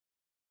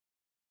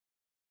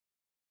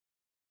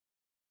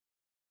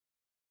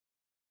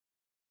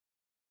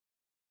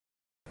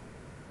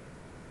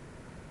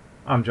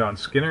I'm John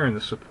Skinner, and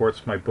this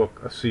supports my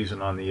book, A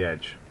Season on the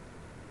Edge.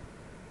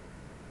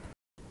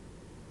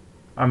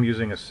 I'm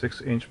using a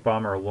 6-inch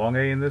bomber long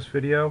A in this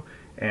video,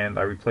 and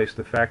I replaced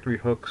the factory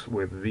hooks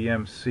with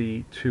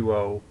VMC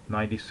 20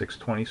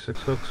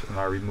 9626 hooks, and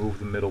I removed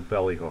the middle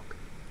belly hook.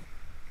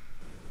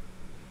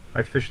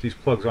 I fish these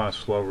plugs on a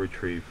slow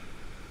retrieve.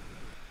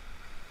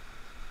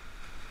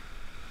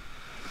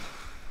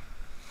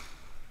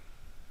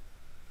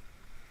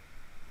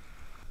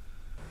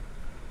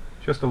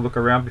 Just a look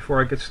around before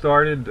I get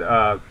started.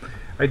 I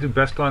do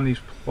best on these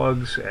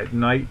plugs at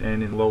night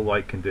and in low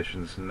light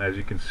conditions, and as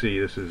you can see,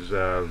 this is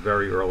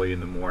very early in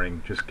the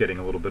morning, just getting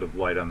a little bit of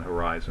light on the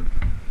horizon.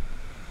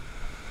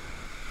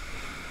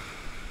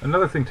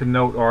 Another thing to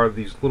note are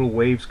these little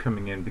waves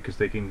coming in, because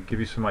they can give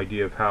you some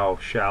idea of how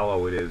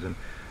shallow it is. And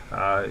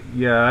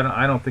yeah,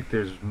 I don't think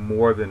there's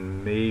more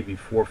than maybe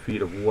 4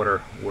 feet of water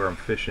where I'm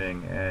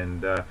fishing,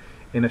 and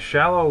in a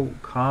shallow,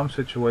 calm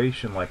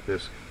situation like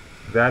this,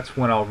 that's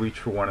when I'll reach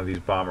for one of these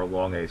bomber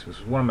long A's. This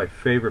is one of my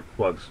favorite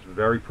plugs,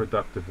 very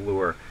productive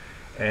lure,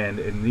 and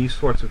in these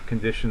sorts of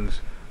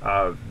conditions,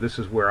 this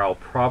is where I'll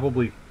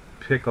probably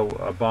pick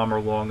a bomber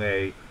long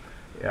A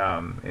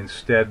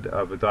instead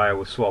of a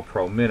Daiwa Swell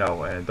Pro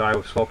Minnow. And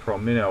Daiwa Swell Pro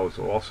Minnow is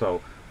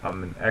also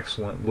an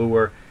excellent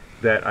lure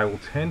that I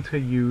will tend to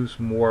use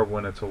more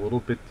when it's a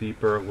little bit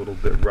deeper, a little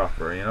bit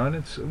rougher, you know. And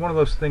it's one of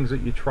those things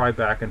that you try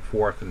back and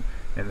forth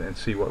and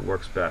see what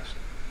works best.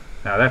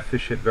 Now that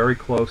fish hit very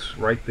close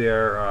right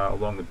there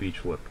along the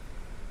beach lip.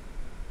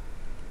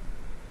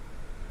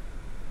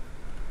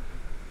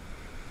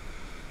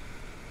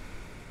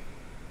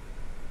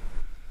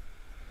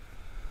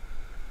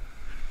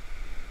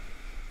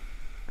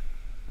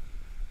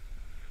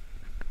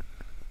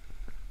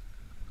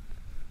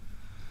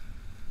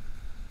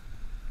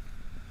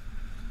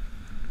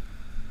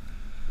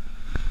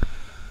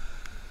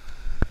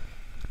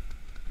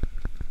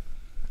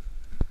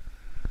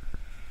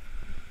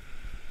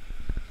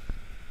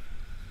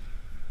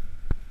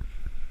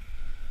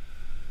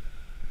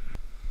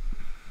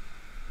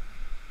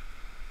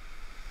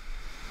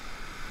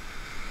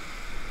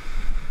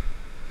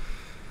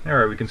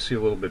 Alright, we can see a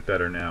little bit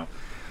better now.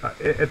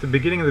 At the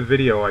beginning of the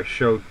video I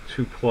showed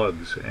 2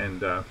 plugs,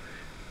 and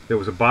there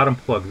was a bottom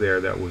plug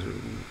there that was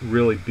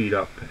really beat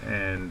up,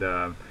 and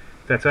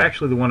that's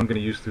actually the one I'm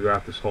going to use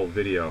throughout this whole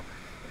video.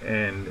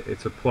 And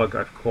it's a plug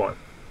I've caught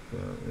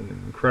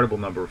an incredible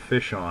number of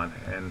fish on,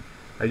 and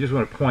I just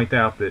want to point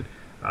out that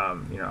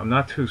you know, I'm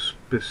not too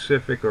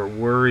specific or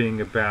worrying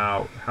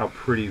about how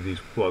pretty these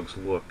plugs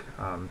look.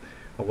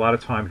 A lot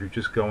of times you're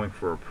just going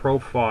for a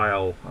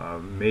profile,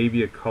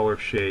 maybe a color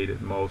shade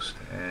at most,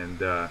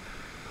 and of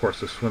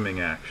course the swimming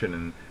action.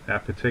 And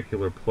that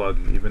particular plug,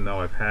 even though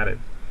I've had it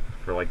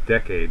for like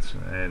decades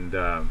and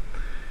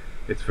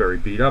it's very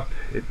beat up,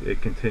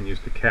 it continues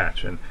to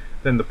catch. And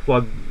then the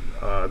plug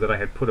that I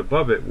had put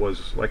above it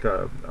was like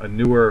a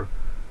newer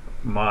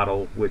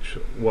model, which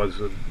was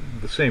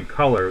the same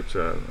color. It's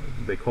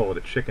they call it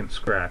a chicken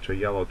scratch, a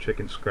yellow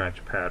chicken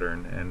scratch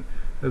pattern, and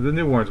the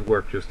new ones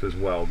work just as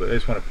well. But I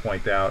just want to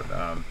point out,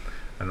 I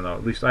don't know,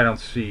 at least I don't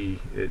see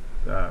it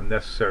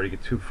necessary to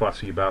get too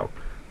fussy about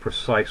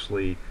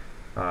precisely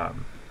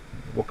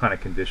what kind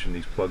of condition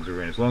these plugs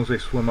are in. As long as they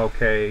swim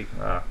okay,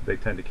 they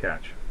tend to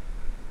catch.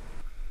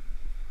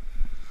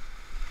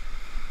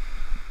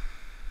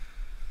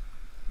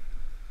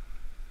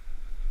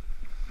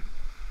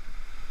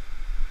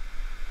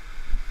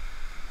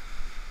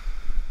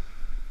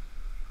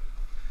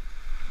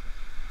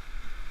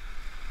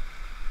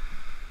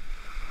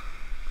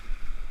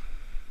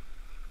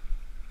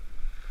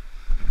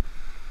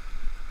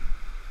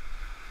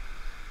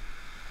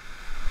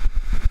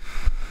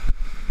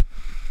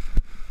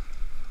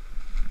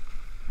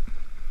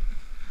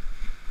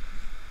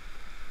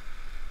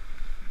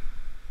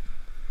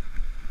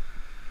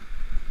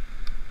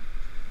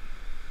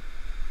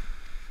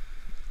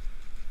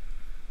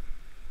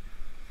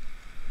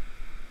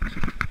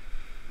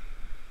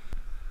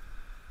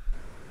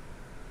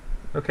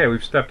 Okay,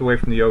 we've stepped away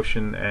from the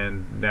ocean,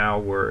 and now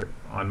we're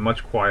on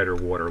much quieter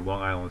water,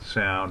 Long Island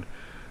Sound.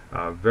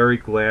 Very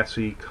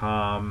glassy,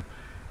 calm,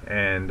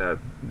 and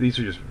these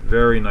are just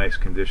very nice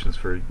conditions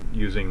for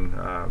using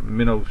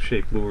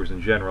minnow-shaped lures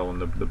in general,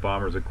 and the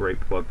bomber is a great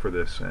plug for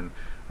this. And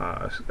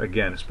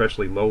again,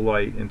 especially low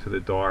light into the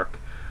dark.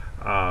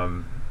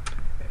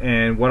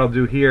 And what I'll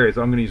do here is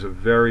I'm going to use a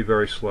very,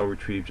 very slow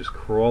retrieve, just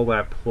crawl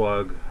that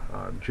plug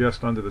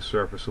just under the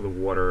surface of the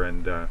water,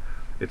 and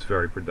it's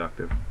very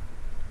productive.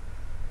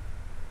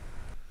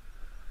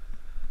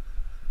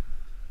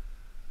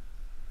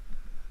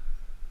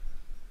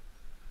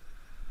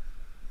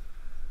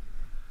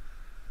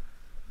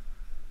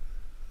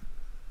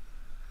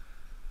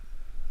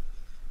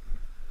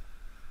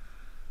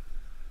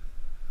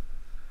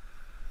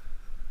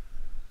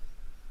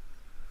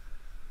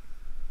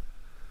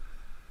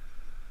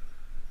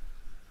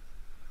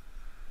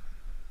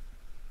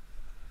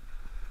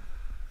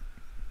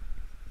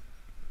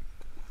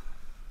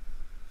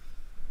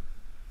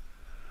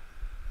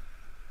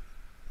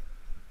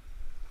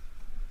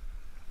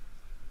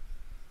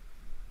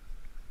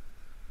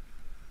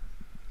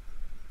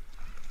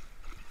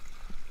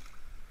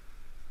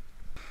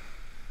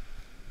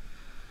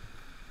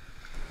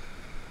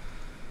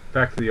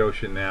 back to the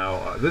ocean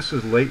now. This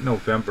is late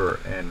November,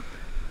 and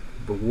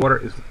the water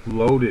is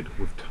loaded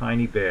with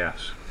tiny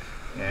bass,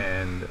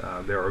 and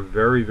there are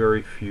very,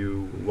 very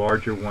few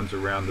larger ones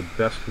around. The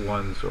best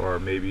ones are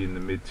maybe in the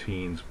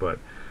mid-teens, but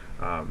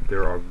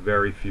there are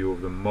very few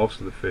of them. Most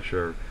of the fish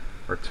are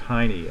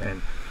tiny,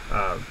 and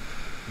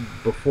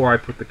before I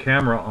put the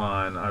camera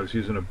on, I was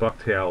using a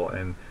bucktail,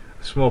 and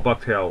a small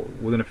bucktail,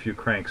 within a few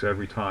cranks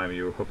every time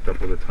you were hooked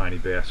up with a tiny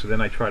bass. So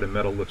then I tried a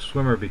metal lift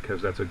swimmer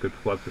because that's a good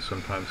plug to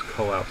sometimes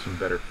cull out some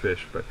better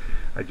fish, but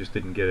I just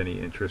didn't get any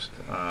interest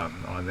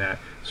on that.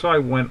 So I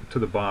went to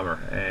the bomber,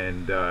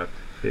 and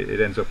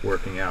it ends up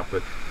working out.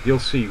 But you'll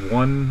see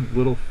one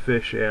little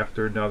fish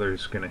after another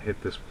is going to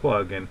hit this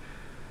plug, and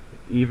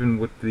even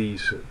with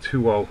these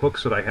 2.0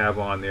 hooks that I have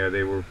on there,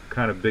 they were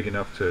kind of big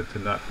enough to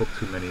not hook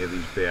too many of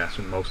these bass,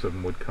 and most of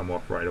them would come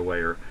off right away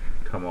or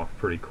come off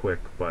pretty quick.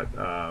 But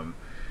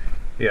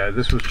yeah,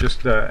 this was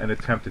just an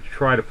attempt to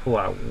try to pull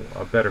out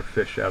a better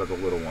fish out of the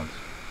little ones.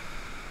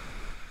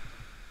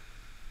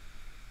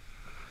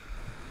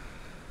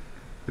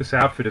 This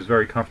outfit is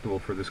very comfortable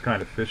for this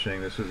kind of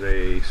fishing. This is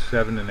a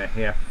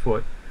 7.5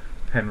 foot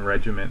Penn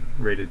Regiment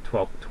rated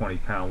 12 to 20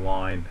 pound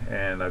line,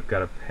 and I've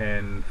got a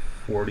Penn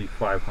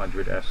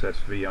 4500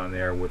 SSV on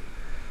there with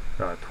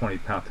 20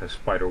 pound test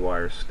spider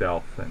wire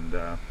stealth, and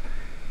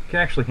can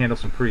actually handle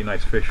some pretty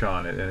nice fish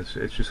on it, and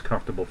it's just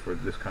comfortable for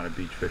this kind of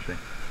beach fishing.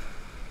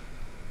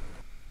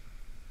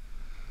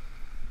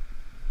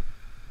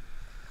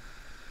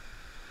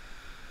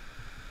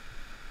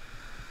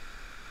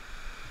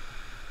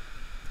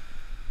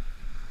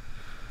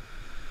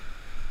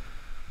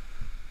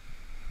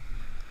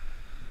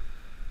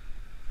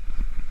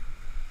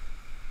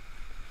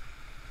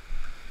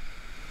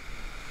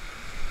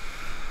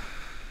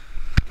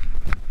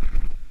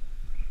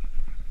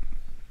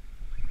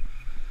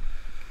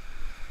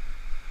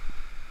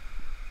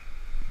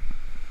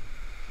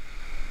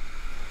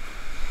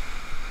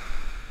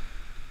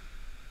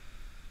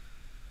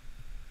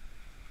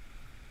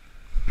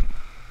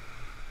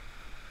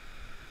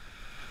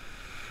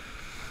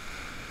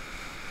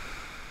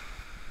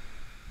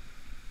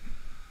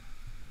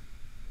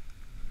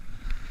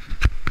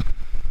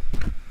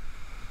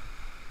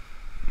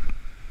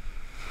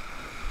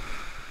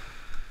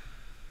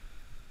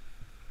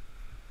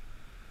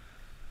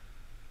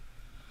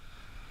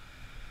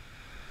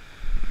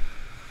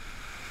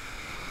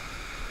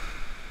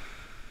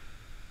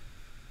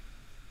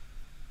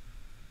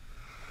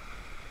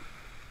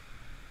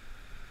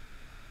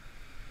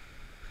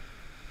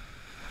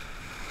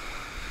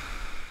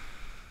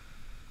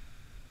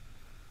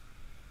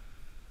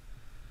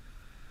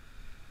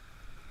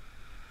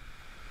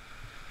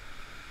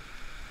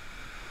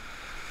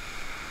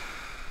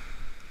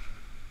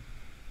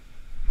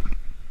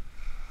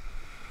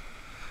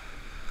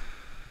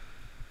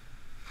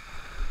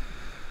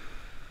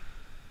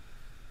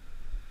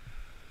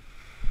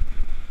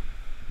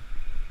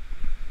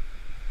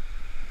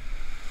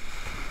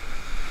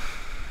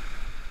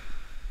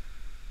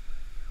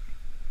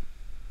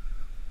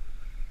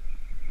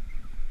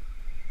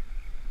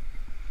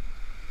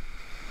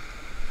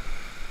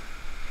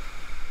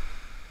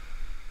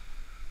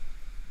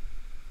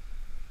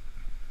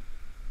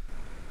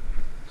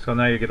 So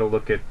now you get a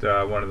look at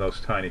one of those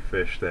tiny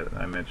fish that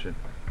I mentioned.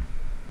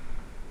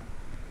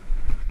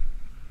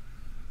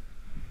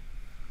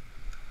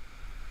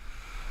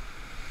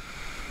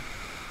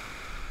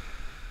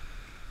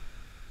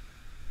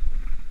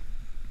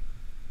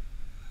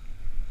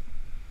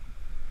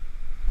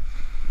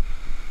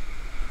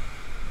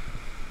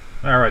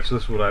 Alright, so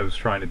this is what I was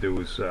trying to do,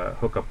 was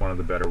hook up one of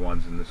the better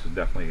ones, and this is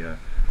definitely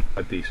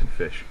a decent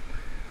fish.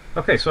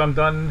 Okay, so I'm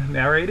done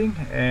narrating,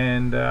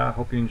 and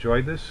hope you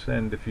enjoyed this,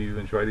 and if you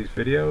enjoy these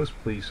videos,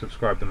 please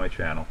subscribe to my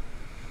channel.